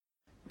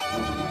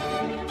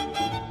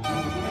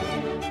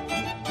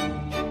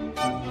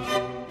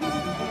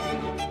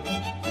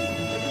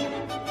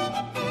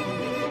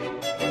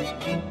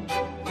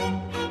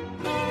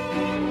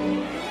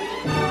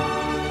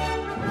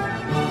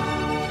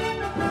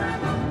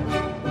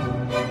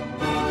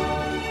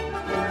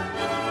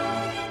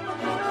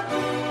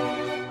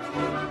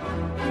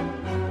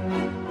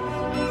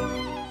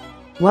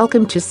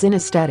Welcome to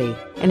Cinestudy,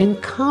 an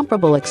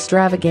incomparable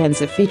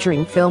extravaganza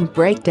featuring film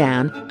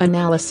breakdown,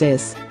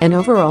 analysis, and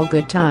overall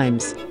good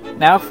times.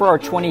 Now for our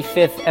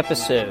 25th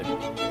episode,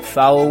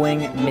 Following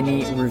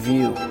Mini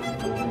Review.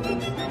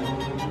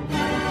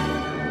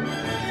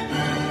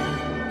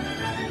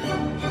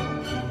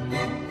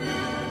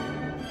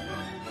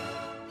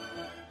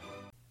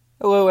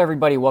 Hello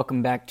everybody,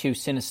 welcome back to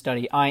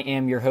Cinestudy. I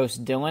am your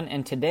host Dylan,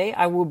 and today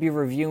I will be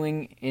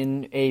reviewing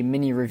in a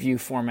mini review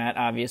format,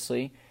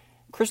 obviously,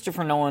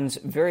 Christopher Nolan's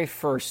very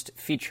first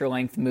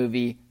feature-length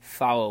movie,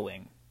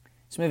 Following.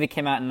 This movie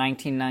came out in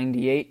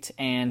 1998,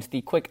 and the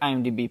quick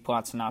IMDb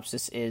plot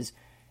synopsis is: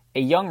 a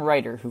young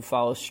writer who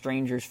follows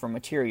strangers for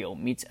material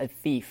meets a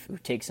thief who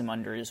takes him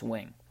under his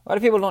wing. A lot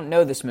of people don't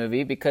know this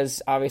movie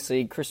because,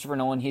 obviously, Christopher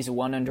Nolan, he's a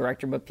well-known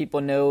director, but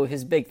people know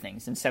his big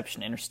things: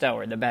 Inception,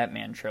 Interstellar, the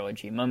Batman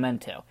trilogy,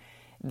 Memento.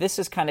 This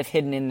is kind of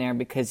hidden in there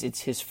because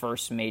it's his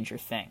first major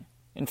thing.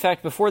 In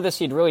fact, before this,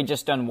 he'd really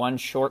just done one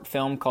short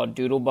film called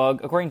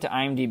Doodlebug. According to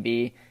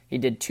IMDb, he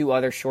did two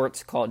other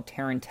shorts called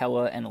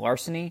Tarantella and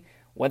Larceny.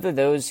 Whether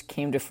those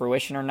came to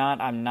fruition or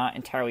not, I'm not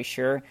entirely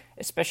sure,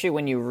 especially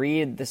when you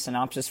read the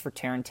synopsis for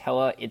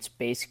Tarantella, it's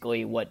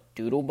basically what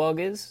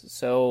Doodlebug is,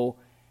 so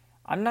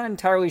I'm not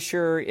entirely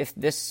sure if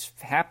this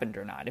happened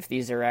or not, if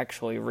these are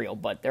actually real,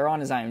 but they're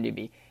on his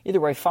IMDb. Either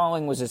way,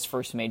 Following was his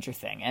first major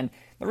thing, and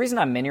the reason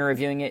I'm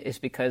mini-reviewing it is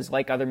because,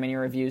 like other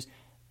mini-reviews,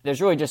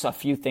 there's really just a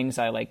few things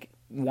I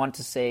want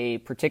to say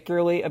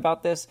particularly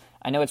about this.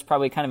 I know it's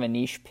probably kind of a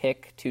niche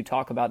pick to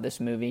talk about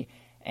this movie,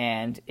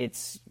 and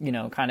it's,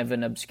 kind of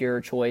an obscure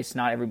choice.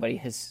 Not everybody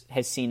has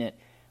seen it,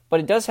 but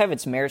it does have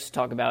its merits to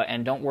talk about,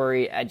 and don't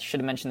worry, I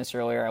should have mentioned this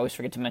earlier. I always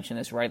forget to mention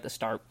this right at the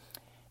start.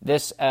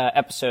 This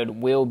episode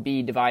will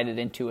be divided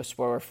into a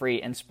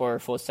spoiler-free and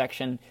spoiler-full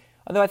section,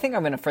 although I think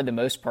I'm going to, for the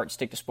most part,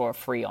 stick to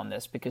spoiler-free on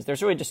this, because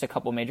there's really just a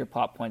couple major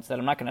plot points that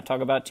I'm not going to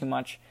talk about too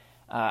much,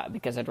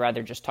 because I'd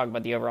rather just talk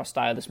about the overall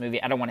style of this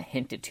movie. I don't want to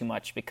hint it too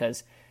much,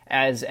 because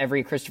as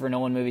every Christopher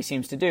Nolan movie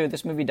seems to do,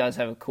 this movie does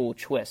have a cool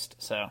twist,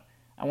 so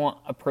I won't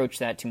approach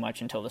that too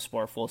much until the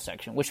spoiler-full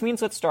section, which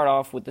means let's start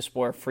off with the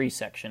spoiler-free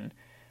section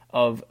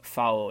of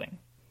Following.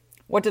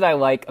 What did I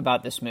like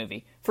about this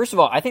movie? First of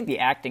all, I think the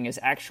acting is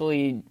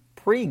actually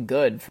pretty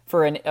good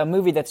for a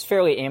movie that's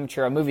fairly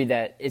amateur, a movie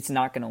that it's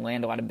not going to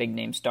land a lot of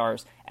big-name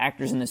stars.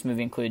 Actors in this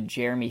movie include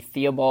Jeremy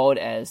Theobald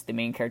as the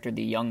main character,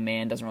 the young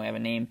man, doesn't really have a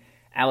name.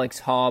 Alex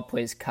Haw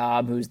plays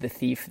Cobb, who's the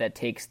thief that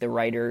takes the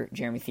writer,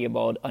 Jeremy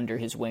Theobald, under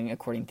his wing,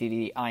 according to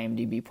the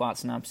IMDb plot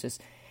synopsis.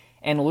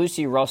 And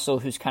Lucy Russell,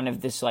 who's kind of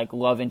this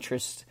love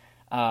interest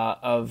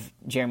of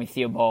Jeremy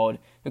Theobald,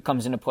 who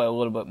comes into play a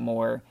little bit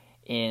more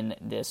in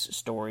this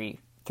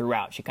story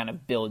throughout. She kind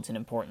of builds in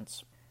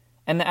importance.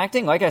 And the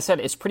acting, like I said,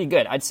 is pretty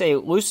good. I'd say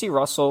Lucy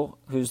Russell,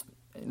 who's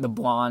the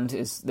blonde,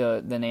 is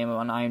the name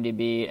on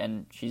IMDb,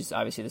 and she's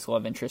obviously this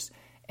love interest,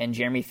 and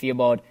Jeremy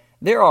Theobald,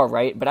 they're all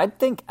right, but I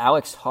think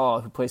Alex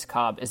Haw, who plays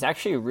Cobb, is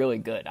actually really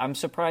good. I'm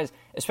surprised,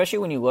 especially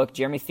when you look,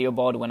 Jeremy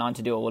Theobald went on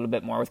to do a little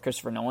bit more with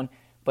Christopher Nolan,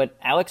 but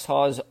Alex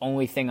Haw's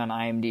only thing on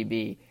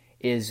IMDb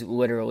is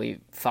literally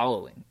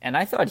Following. And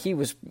I thought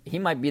he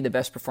might be the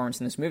best performance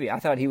in this movie.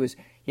 I thought he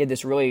had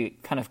this really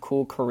kind of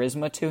cool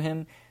charisma to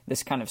him,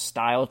 this kind of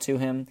style to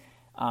him.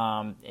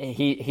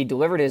 He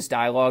delivered his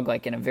dialogue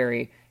in a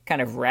very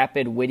kind of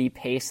rapid, witty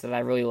pace that I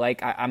really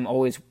like. I'm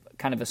always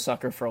kind of a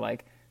sucker for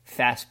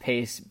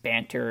fast-paced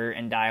banter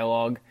and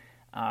dialogue,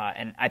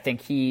 and I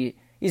think he's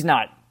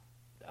kind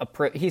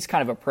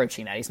of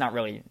approaching that. He's not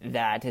really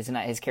that.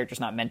 His character's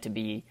not meant to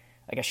be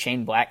like a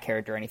Shane Black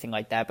character or anything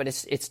like that, but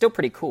it's still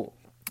pretty cool.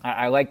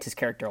 I liked his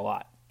character a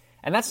lot.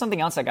 And that's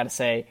something else I got to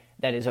say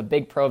that is a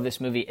big pro of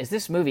this movie, is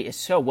this movie is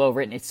so well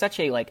written. It's such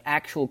a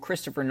actual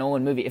Christopher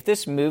Nolan movie. If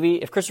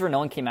Christopher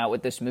Nolan came out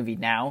with this movie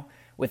now,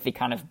 with the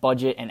kind of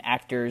budget and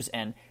actors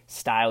and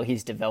style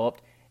he's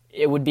developed,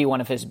 it would be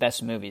one of his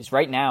best movies.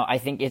 Right now, I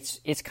think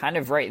it's kind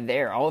of right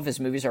there. All of his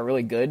movies are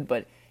really good,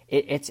 but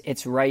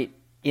it's right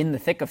in the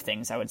thick of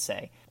things, I would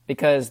say,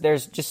 because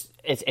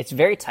it's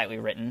very tightly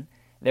written.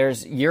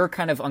 You're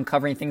kind of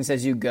uncovering things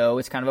as you go.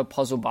 It's kind of a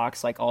puzzle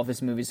box like all of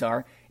his movies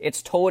are.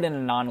 It's told in a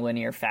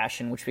non-linear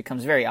fashion, which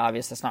becomes very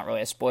obvious. That's not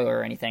really a spoiler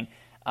or anything.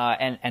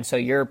 And so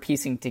you're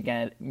piecing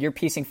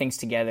things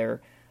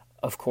together,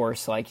 of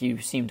course, like you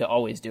seem to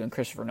always do in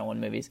Christopher Nolan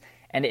movies.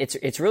 And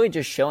it's really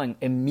just showing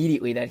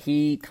immediately that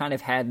he kind of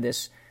had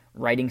this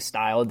writing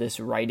style, this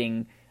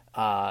writing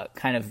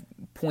kind of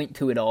point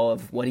to it all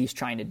of what he's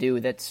trying to do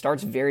that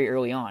starts very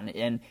early on.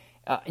 And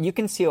you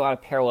can see a lot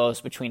of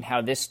parallels between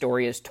how this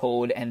story is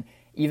told and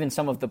even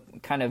some of the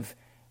kind of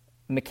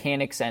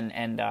mechanics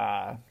and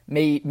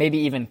maybe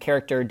even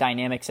character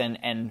dynamics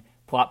and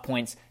plot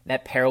points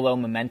that parallel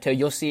Memento.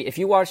 You'll see, if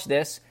you watch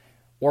this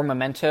or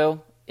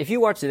Memento, if you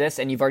watch this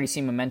and you've already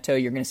seen Memento,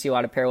 you're going to see a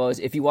lot of parallels.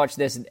 If you watch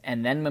this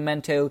and then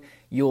Memento,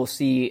 you'll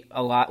see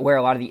where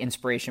a lot of the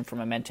inspiration from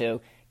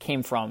Memento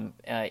came from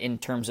in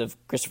terms of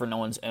Christopher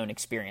Nolan's own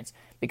experience.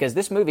 Because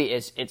this movie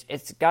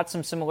it's got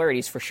some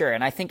similarities for sure,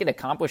 and I think it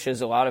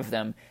accomplishes a lot of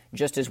them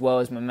just as well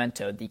as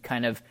Memento. The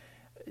kind of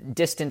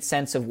distant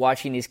sense of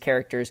watching these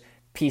characters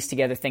piece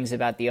together things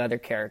about the other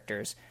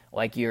characters,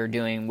 like you're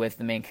doing with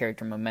the main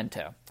character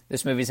Memento.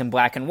 This movie's in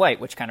black and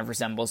white, which kind of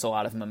resembles a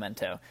lot of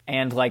Memento.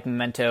 And like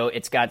Memento,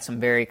 it's got some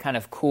very kind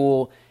of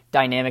cool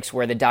dynamics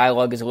where the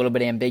dialogue is a little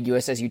bit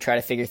ambiguous as you try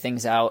to figure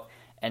things out.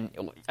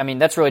 And I mean,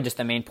 that's really just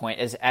the main point,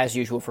 is as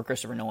usual for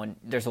Christopher Nolan,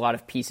 there's a lot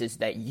of pieces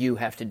that you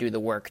have to do the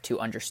work to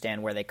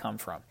understand where they come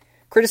from.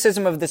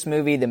 Criticism of this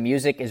movie, the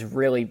music is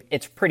really,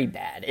 it's pretty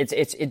bad.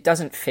 It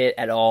doesn't fit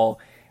at all.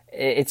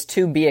 It's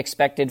to be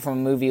expected from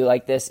a movie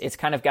like this. It's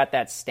kind of got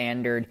that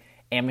standard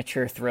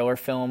amateur thriller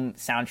film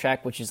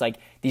soundtrack, which is like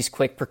these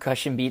quick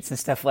percussion beats and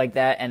stuff like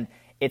that, and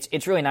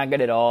it's really not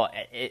good at all.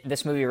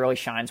 This movie really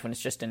shines when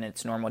it's just in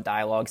its normal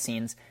dialogue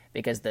scenes,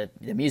 because the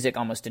music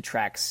almost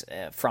detracts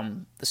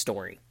from the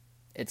story.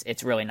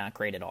 It's really not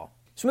great at all.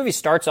 This movie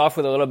starts off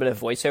with a little bit of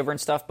voiceover and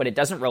stuff, but it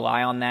doesn't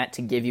rely on that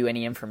to give you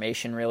any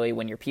information, really,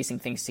 when you're piecing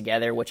things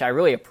together, which I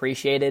really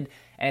appreciated.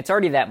 And it's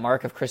already that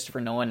mark of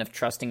Christopher Nolan of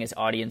trusting his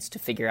audience to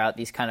figure out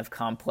these kind of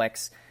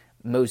complex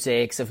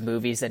mosaics of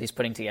movies that he's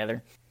putting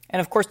together. And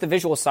of course, the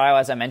visual style,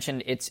 as I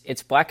mentioned,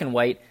 it's black and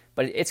white,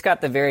 but it's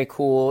got the very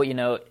cool,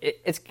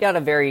 it's got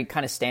a very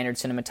kind of standard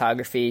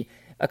cinematography,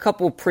 a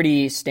couple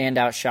pretty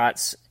standout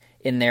shots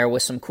in there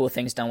with some cool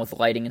things done with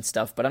lighting and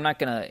stuff, but I'm not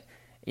going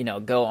to,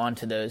 go on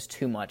to those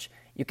too much.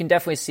 You can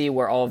definitely see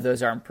where all of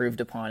those are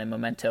improved upon in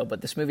Memento, but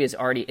this movie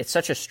it's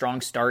such a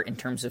strong start in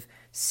terms of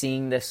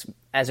seeing this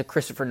as a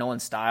Christopher Nolan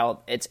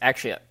style. It's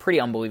actually pretty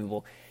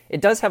unbelievable.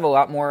 It does have a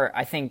lot more,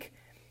 I think,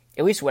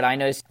 at least what I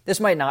noticed,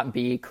 this might not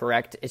be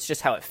correct, it's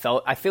just how it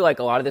felt. I feel like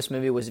a lot of this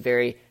movie was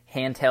very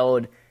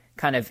handheld,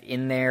 kind of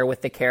in there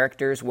with the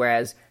characters,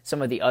 whereas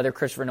some of the other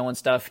Christopher Nolan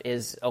stuff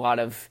is a lot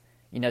of,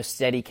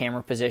 steady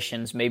camera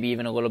positions, maybe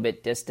even a little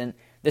bit distant.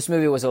 This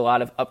movie was a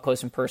lot of up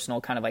close and personal,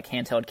 kind of like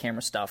handheld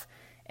camera stuff.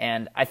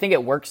 And I think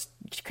it works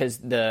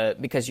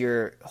because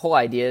your whole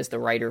idea is the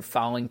writer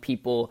following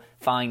people,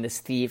 following this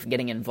thief,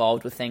 getting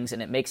involved with things,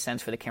 and it makes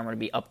sense for the camera to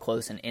be up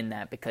close and in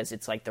that, because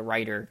it's like the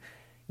writer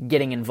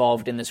getting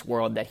involved in this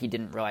world that he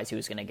didn't realize he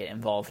was going to get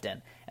involved in.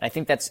 And I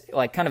think that's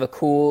like kind of a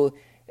cool,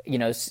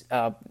 that's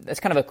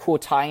kind of a cool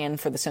tie-in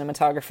for the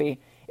cinematography.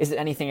 Is it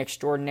anything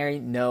extraordinary?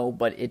 No,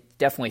 but it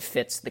definitely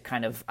fits the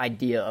kind of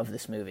idea of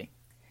this movie.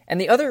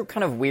 And the other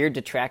kind of weird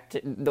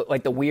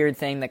the weird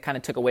thing that kind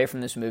of took away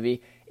from this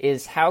movie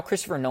is how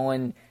Christopher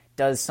Nolan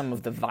does some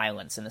of the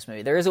violence in this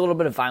movie. There is a little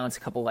bit of violence, a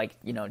couple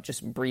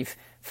just brief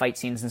fight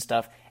scenes and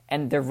stuff,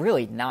 and they're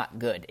really not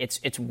good.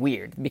 It's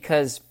weird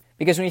because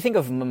when you think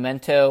of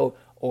Memento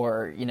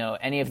or,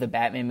 any of the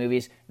Batman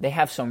movies, they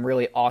have some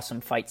really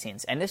awesome fight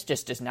scenes. And this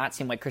just does not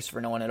seem like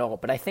Christopher Nolan at all.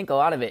 But I think a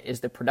lot of it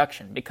is the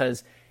production,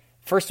 because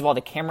first of all, the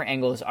camera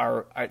angles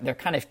they're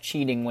kind of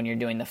cheating when you're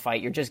doing the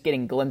fight. You're just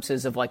getting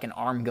glimpses of like an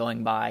arm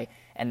going by,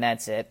 and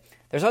that's it.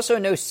 There's also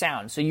no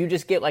sound, so you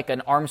just get like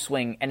an arm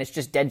swing, and it's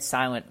just dead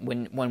silent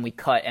when we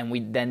cut, and we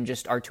then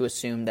just are to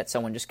assume that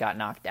someone just got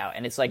knocked out.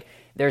 And it's like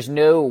there's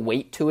no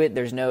weight to it.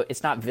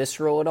 It's not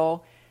visceral at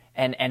all.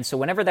 And so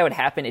whenever that would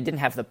happen, it didn't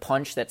have the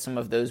punch that some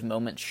of those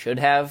moments should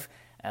have.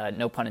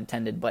 No pun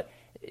intended, but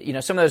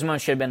some of those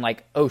moments should have been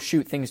like, oh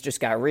shoot, things just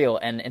got real,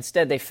 and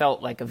instead they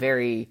felt like a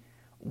very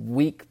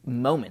weak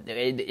moment.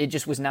 It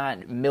just was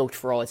not milked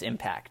for all its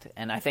impact,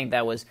 and I think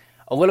that was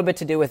a little bit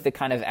to do with the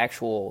kind of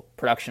actual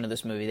production of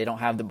this movie. They don't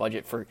have the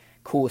budget for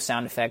cool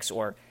sound effects,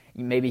 or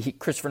maybe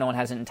Christopher Nolan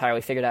hasn't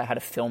entirely figured out how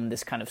to film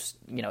this kind of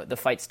the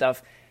fight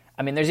stuff.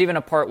 I mean, there's even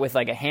a part with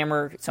like a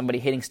hammer, somebody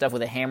hitting stuff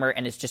with a hammer,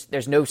 and it's just,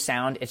 there's no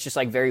sound. It's just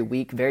like very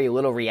weak, very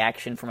little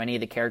reaction from any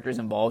of the characters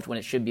involved, when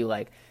it should be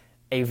like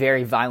a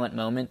very violent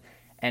moment.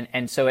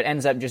 And so it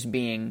ends up just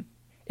being,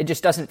 it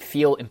just doesn't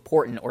feel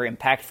important or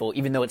impactful,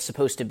 even though it's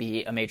supposed to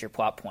be a major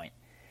plot point.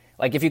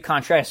 Like if you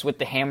contrast with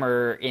the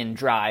hammer in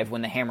Drive,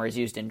 when the hammer is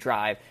used in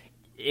Drive,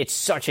 it's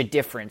such a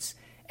difference.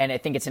 And I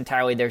think it's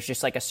entirely, there's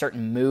just like a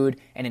certain mood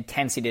and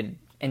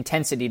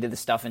intensity to the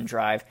stuff in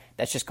Drive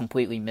that's just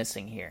completely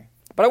missing here.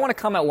 But I want to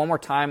comment one more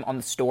time on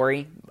the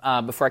story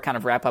before I kind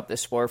of wrap up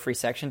this spoiler-free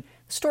section.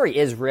 The story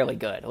is really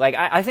good. Like,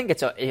 I think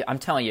I'm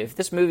telling you, if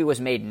this movie was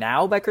made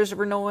now by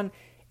Christopher Nolan,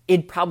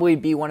 it'd probably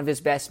be one of his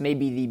best,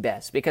 maybe the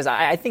best. Because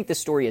I think the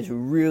story is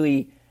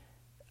really,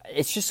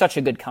 it's just such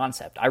a good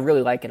concept. I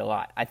really like it a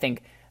lot. I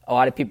think a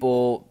lot of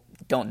people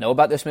don't know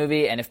about this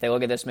movie, and if they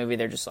look at this movie,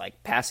 they're just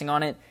like passing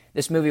on it.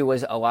 This movie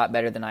was a lot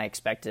better than I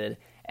expected,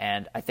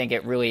 and I think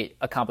it really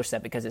accomplished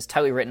that because it's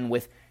tightly written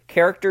with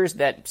characters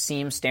that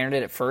seem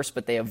standard at first,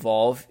 but they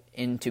evolve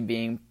into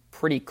being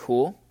pretty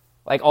cool.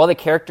 Like, all the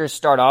characters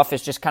start off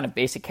as just kind of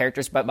basic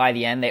characters, but by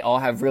the end, they all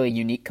have really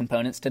unique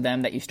components to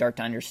them that you start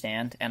to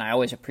understand, and I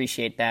always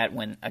appreciate that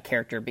when a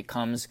character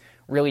becomes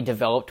really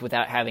developed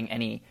without having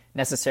any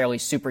necessarily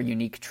super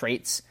unique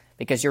traits,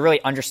 because you're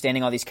really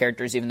understanding all these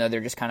characters even though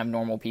they're just kind of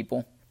normal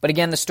people. But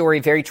again, the story,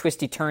 very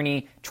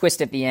twisty-turny,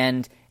 twist at the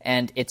end,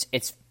 and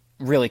it's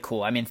really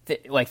cool. I mean,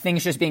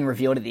 things just being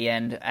revealed at the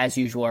end, as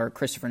usual, are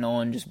Christopher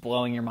Nolan just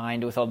blowing your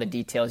mind with all the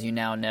details you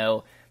now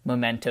know,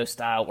 Memento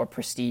style or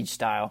Prestige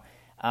style.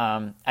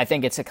 I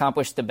think it's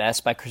accomplished the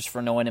best by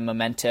Christopher Nolan in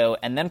Memento,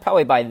 and then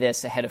probably by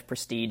this ahead of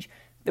Prestige.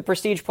 The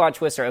Prestige plot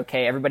twists are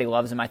okay. Everybody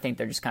loves them. I think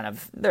they're just kind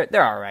of,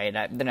 they're all right.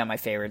 They're not my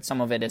favorite.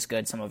 Some of it is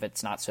good. Some of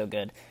it's not so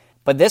good.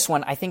 But this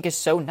one, I think, is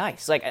so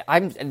nice. Like,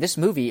 this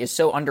movie is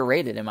so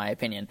underrated, in my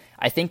opinion.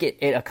 I think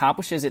it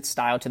accomplishes its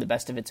style to the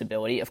best of its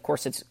ability. Of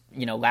course, it's,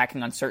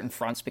 lacking on certain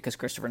fronts because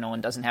Christopher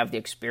Nolan doesn't have the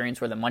experience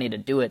or the money to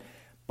do it.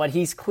 But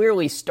he's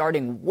clearly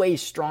starting way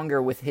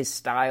stronger with his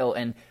style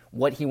and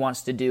what he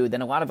wants to do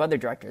than a lot of other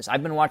directors.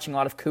 I've been watching a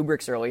lot of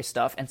Kubrick's early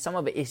stuff, and some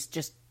of it is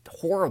just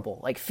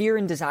horrible. Like, Fear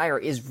and Desire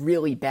is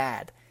really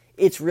bad.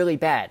 It's really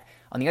bad.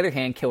 On the other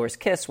hand, Killer's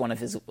Kiss, one of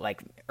his,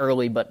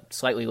 early but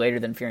slightly later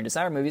than Fear and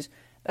Desire movies,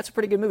 that's a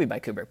pretty good movie by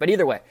Kubrick. But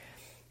either way,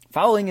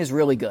 Following is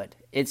really good.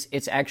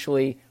 It's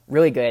actually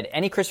really good.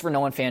 Any Christopher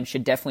Nolan fan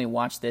should definitely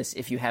watch this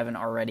if you haven't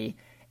already,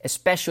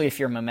 especially if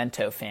you're a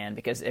Memento fan,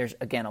 because there's,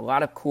 again, a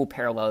lot of cool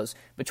parallels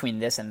between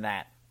this and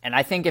that. And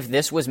I think if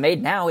this was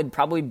made now, it'd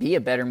probably be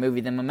a better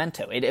movie than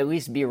Memento. It'd at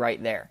least be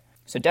right there.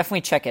 So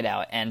definitely check it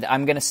out. And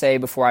I'm going to say,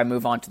 before I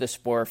move on to the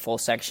spoiler full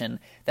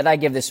section, that I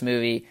give this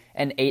movie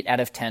an 8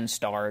 out of 10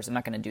 stars. I'm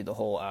not going to do the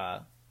whole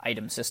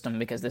item system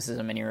because this is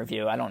a mini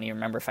review. I don't even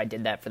remember if I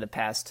did that for the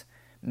past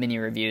mini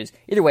reviews.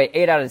 Either way,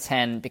 8 out of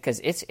 10 because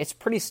it's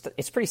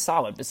pretty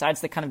solid.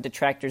 Besides the kind of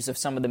detractors of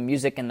some of the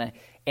music and the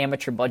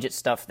amateur budget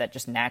stuff that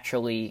just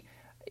naturally,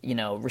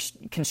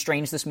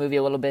 constrains this movie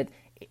a little bit,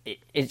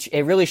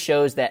 it really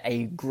shows that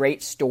a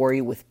great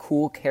story with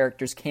cool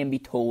characters can be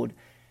told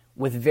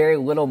with very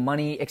little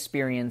money,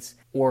 experience,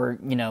 or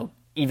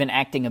even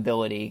acting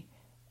ability,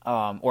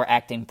 or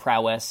acting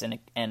prowess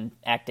and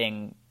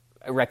acting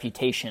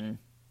reputation.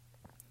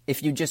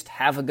 If you just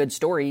have a good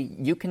story,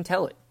 you can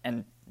tell it,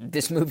 and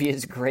this movie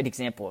is a great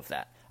example of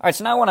that. All right,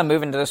 so now I want to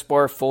move into the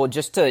spoiler full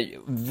just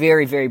to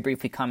very, very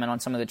briefly comment on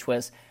some of the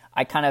twists.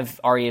 I kind of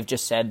already have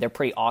just said they're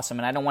pretty awesome,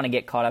 and I don't want to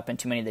get caught up in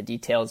too many of the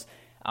details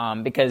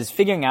because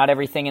figuring out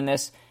everything in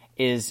this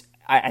is,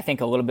 I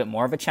think, a little bit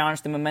more of a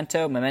challenge than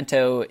Memento.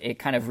 Memento, it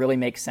kind of really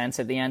makes sense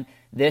at the end.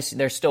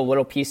 There's still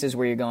little pieces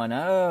where you're going,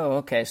 oh,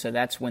 okay, so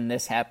that's when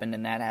this happened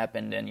and that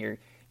happened, and you're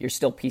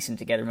still piecing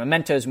together.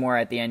 Memento's more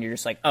at the end, you're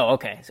just like, oh,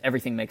 okay, so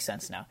everything makes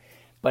sense now.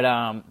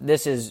 But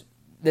this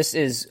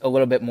is a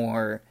little bit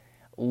more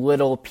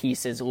little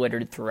pieces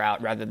littered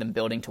throughout rather than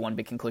building to one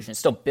big conclusion. It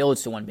still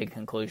builds to one big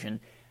conclusion,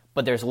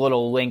 but there's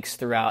little links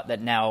throughout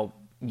that now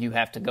you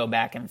have to go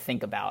back and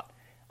think about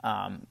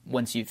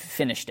once you've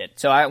finished it.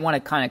 So I want to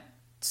kind of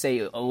say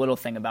a little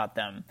thing about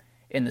them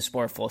in the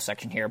spoiler full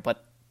section here,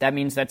 but that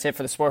means that's it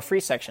for the spoiler free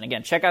section.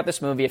 Again, check out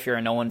this movie if you're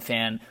a Nolan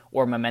fan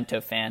or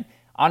Memento fan.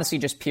 Honestly,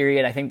 just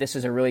period. I think this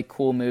is a really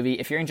cool movie.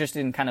 If you're interested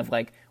in kind of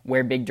like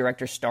where big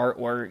directors start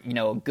or,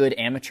 a good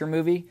amateur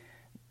movie,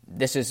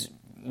 this is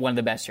one of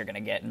the best you're going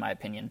to get, in my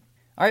opinion.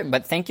 All right,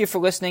 but thank you for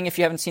listening. If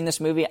you haven't seen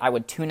this movie, I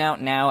would tune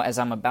out now as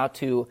I'm about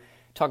to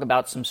talk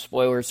about some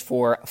spoilers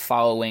for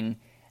Following.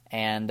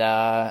 And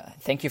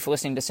thank you for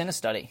listening to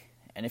Cinestudy.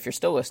 And if you're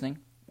still listening,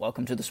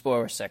 welcome to the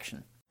spoiler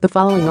section. The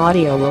following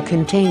audio will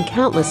contain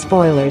countless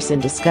spoilers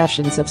and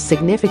discussions of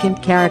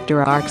significant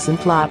character arcs and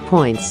plot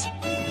points.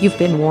 You've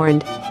been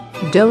warned.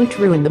 Don't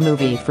ruin the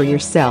movie for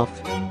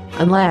yourself.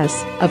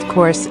 Unless, of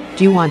course,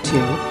 you want to.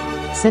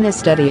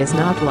 Cinestudy is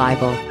not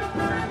liable.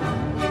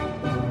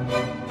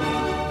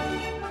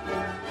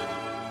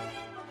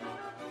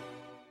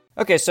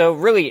 Okay, so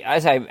really,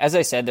 as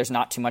I said, there's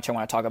not too much I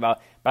want to talk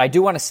about, but I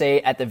do want to say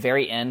at the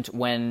very end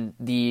when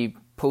the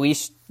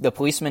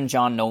policeman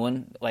John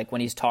Nolan, like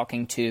when he's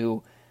talking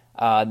to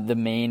the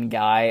main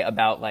guy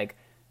about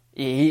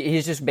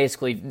he's just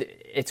basically,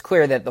 it's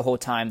clear that the whole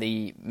time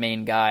the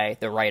main guy,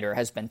 the writer,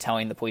 has been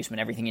telling the policeman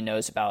everything he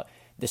knows about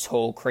this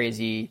whole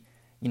crazy,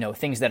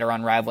 things that are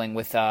unraveling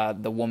with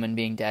the woman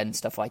being dead and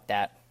stuff like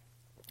that.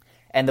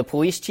 And the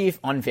police chief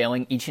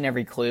unveiling each and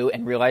every clue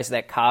and realize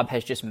that Cobb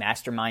has just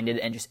masterminded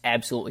and just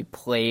absolutely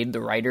played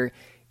the writer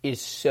is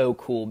so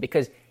cool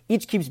because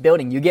each keeps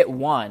building. You get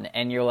one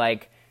and you're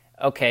like,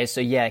 okay, so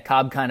yeah,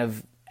 Cobb kind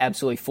of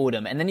absolutely fooled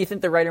him. And then you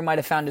think the writer might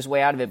have found his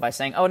way out of it by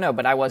saying, oh no,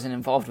 but I wasn't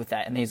involved with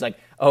that. And he's like,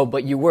 oh,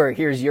 but you were.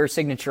 Here's your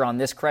signature on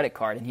this credit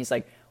card. And he's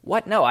like,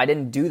 what? No, I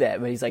didn't do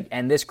that. But he's like,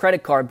 and this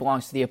credit card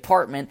belongs to the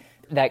apartment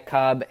that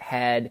Cobb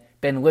had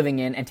been living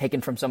in and taken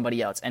from somebody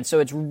else. And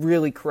so it's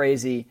really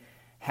crazy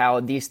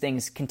how these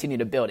things continue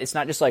to build. It's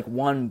not just like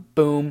one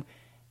boom,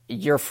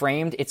 you're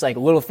framed. It's like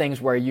little things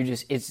where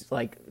it's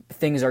like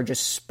things are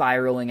just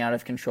spiraling out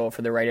of control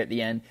for the writer at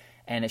the end.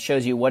 And it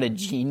shows you what a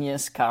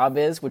genius Cobb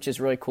is, which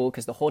is really cool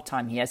because the whole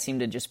time he has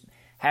seemed to just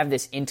have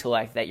this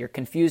intellect that you're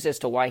confused as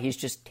to why he's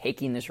just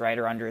taking this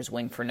writer under his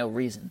wing for no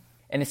reason.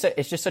 And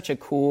it's just such a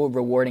cool,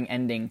 rewarding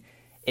ending.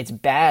 It's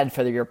bad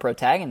for your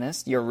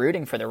protagonist. You're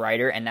rooting for the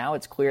writer, and now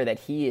it's clear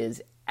that he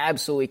is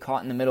absolutely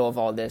caught in the middle of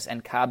all this,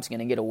 and Cobb's going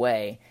to get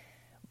away.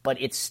 But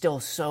it's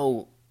still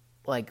so,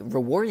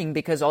 rewarding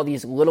because all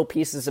these little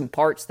pieces and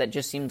parts that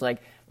just seemed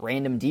like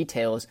random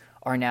details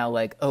are now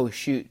like, oh,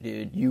 shoot,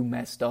 dude, you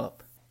messed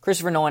up.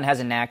 Christopher Nolan has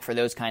a knack for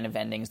those kind of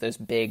endings, those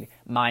big,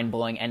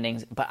 mind-blowing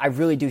endings, but I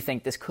really do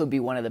think this could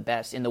be one of the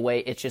best in the way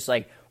it's just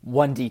like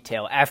one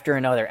detail after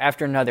another,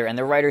 and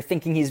the writer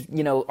thinking he's,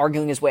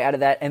 arguing his way out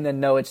of that, and then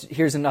no,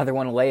 here's another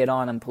one, lay it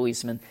on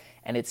policeman,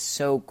 and it's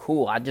so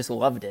cool. I just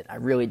loved it. I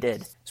really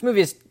did. This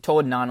movie is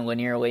told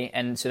non-linearly,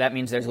 and so that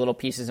means there's little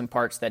pieces and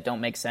parts that don't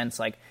make sense,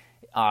 like,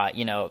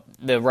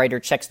 the writer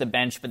checks the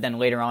bench, but then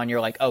later on you're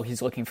like, oh,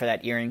 he's looking for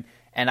that earring,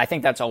 and I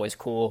think that's always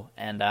cool,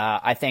 and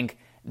I think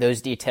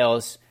those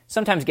details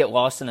sometimes get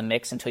lost in the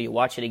mix until you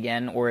watch it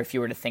again, or if you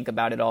were to think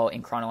about it all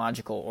in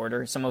chronological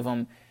order. Some of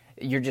them,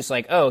 you're just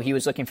like, oh, he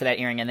was looking for that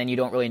earring, and then you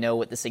don't really know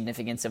what the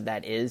significance of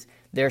that is.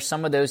 There are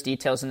some of those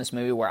details in this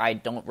movie where I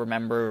don't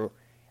remember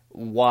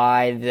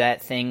why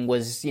that thing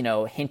was,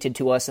 hinted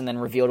to us and then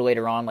revealed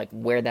later on, like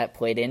where that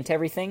played into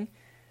everything.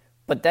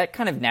 But that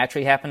kind of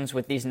naturally happens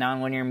with these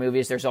nonlinear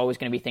movies. There's always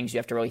going to be things you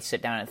have to really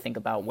sit down and think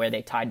about where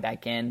they tied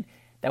back in.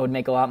 That would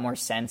make a lot more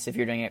sense if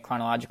you're doing it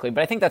chronologically.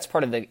 But I think that's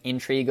part of the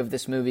intrigue of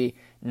this movie,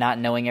 not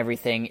knowing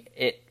everything.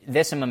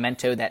 This and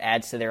Memento, that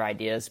adds to their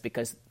ideas,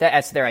 because that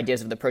adds to their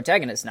ideas of the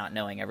protagonist not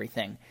knowing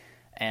everything.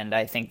 And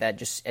I think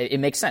that it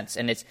makes sense.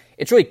 And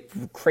it's really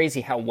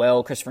crazy how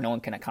well Christopher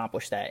Nolan can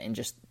accomplish that in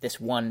just this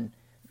one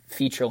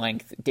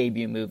feature-length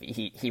debut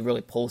movie. He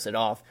really pulls it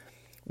off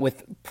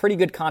with pretty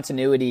good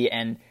continuity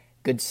and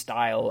good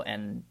style,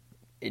 and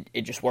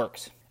it just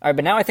works. All right,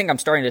 but now I think I'm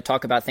starting to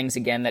talk about things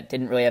again that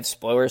didn't really have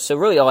spoilers, so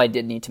really all I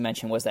did need to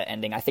mention was that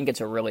ending. I think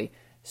it's a really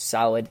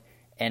solid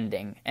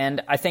ending,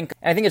 and I think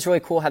it's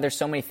really cool how there's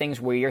so many things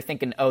where you're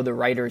thinking, oh, the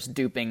writer's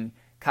duping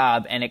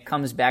Cobb, and it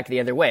comes back the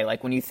other way.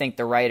 Like when you think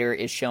the writer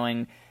is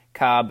showing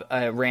Cobb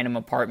a random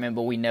apartment,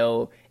 but we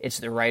know it's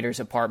the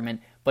writer's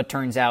apartment, but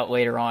turns out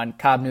later on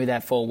Cobb knew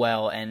that full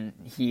well, and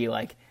he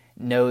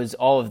knows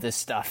all of this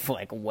stuff,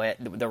 like what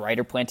the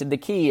writer planted the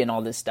key and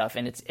all this stuff,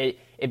 and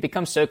it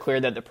becomes so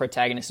clear that the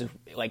protagonist is,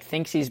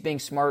 thinks he's being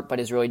smart, but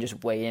is really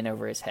just way in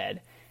over his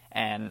head,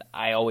 and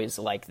I always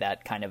like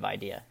that kind of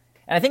idea.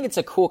 And I think it's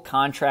a cool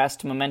contrast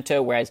to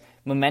Memento, whereas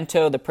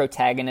Memento, the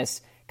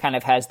protagonist kind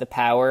of has the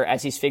power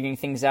as he's figuring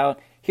things out.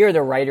 Here,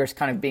 the writer's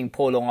kind of being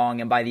pulled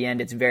along, and by the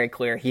end, it's very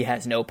clear he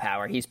has no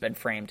power. He's been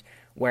framed.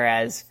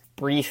 Whereas,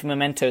 brief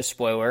Memento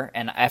spoiler,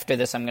 and after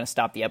this, I'm going to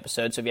stop the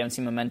episode, so if you haven't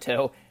seen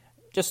Memento,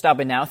 just stop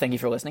it now. Thank you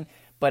for listening.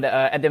 But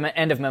at the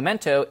end of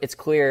Memento, it's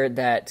clear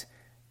that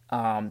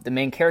the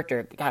main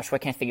character, gosh, I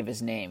can't think of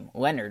his name,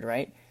 Leonard,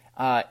 right?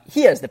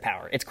 He has the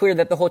power. It's clear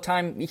that the whole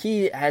time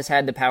he has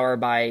had the power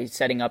by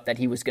setting up that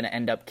he was going to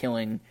end up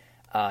killing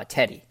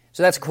Teddy.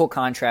 So that's a cool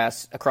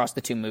contrast across the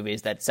two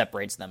movies that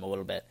separates them a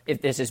little bit.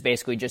 If this is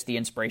basically just the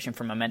inspiration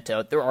from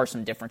Memento, there are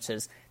some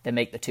differences that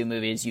make the two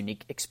movies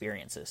unique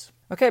experiences.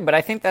 Okay, but I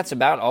think that's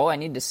about all I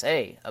need to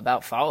say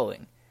about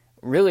Following.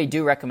 Really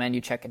do recommend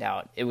you check it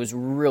out. It was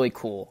really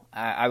cool.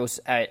 I was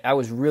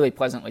really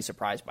pleasantly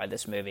surprised by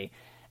this movie,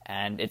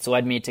 and it's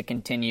led me to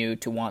continue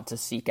to want to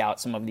seek out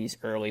some of these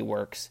early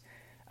works.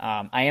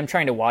 I am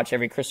trying to watch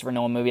every Christopher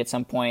Nolan movie at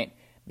some point.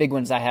 Big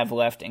ones I have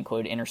left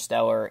include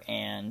Interstellar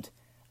and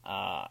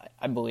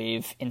I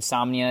believe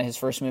Insomnia, his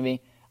first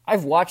movie.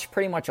 I've watched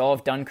pretty much all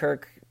of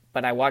Dunkirk,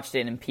 but I watched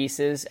it in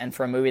pieces, and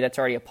for a movie that's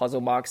already a puzzle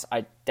box,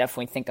 I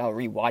definitely think I'll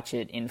rewatch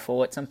it in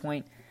full at some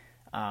point.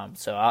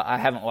 So I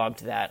haven't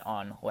logged that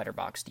on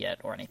Letterboxd yet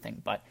or anything,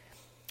 but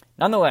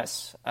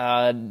nonetheless,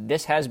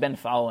 this has been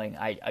Following.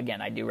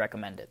 I do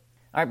recommend it.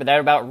 All right, but that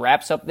about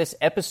wraps up this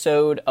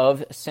episode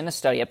of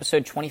Cinestudy,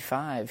 episode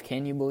 25.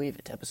 Can you believe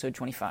it? Episode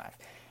 25.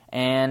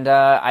 And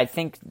I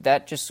think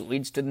that just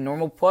leads to the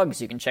normal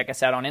plugs. You can check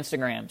us out on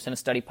Instagram,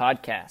 Cinestudy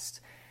Podcast.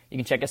 You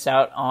can check us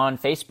out on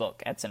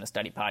Facebook at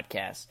Cinestudy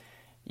Podcast.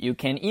 You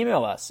can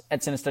email us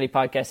at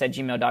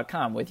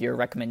cinestudypodcast@gmail.com with your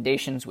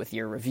recommendations, with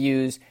your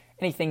reviews,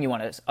 anything you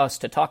want us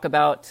to talk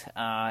about.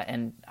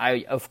 And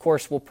I, of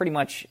course, will pretty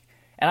much,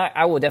 and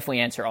I will definitely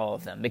answer all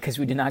of them because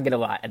we do not get a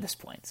lot at this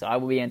point. So I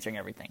will be answering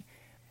everything.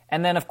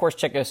 And then, of course,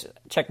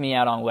 check me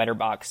out on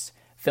Letterboxd,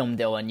 Film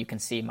Dylan. You can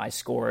see my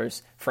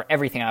scores for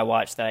everything I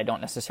watch that I don't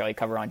necessarily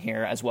cover on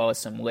here, as well as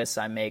some lists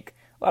I make.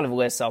 A lot of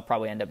lists I'll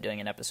probably end up doing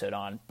an episode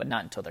on, but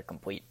not until they're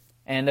complete.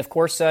 And, of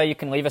course, you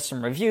can leave us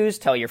some reviews,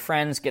 tell your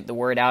friends, get the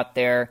word out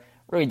there. It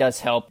really does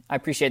help. I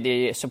appreciate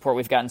the support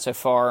we've gotten so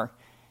far,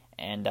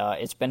 and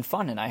it's been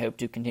fun, and I hope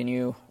to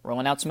continue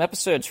rolling out some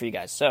episodes for you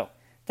guys. So,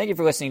 thank you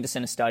for listening to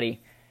Cinestudy,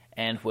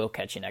 and we'll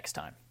catch you next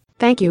time.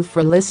 Thank you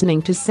for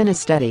listening to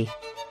Cinestudy.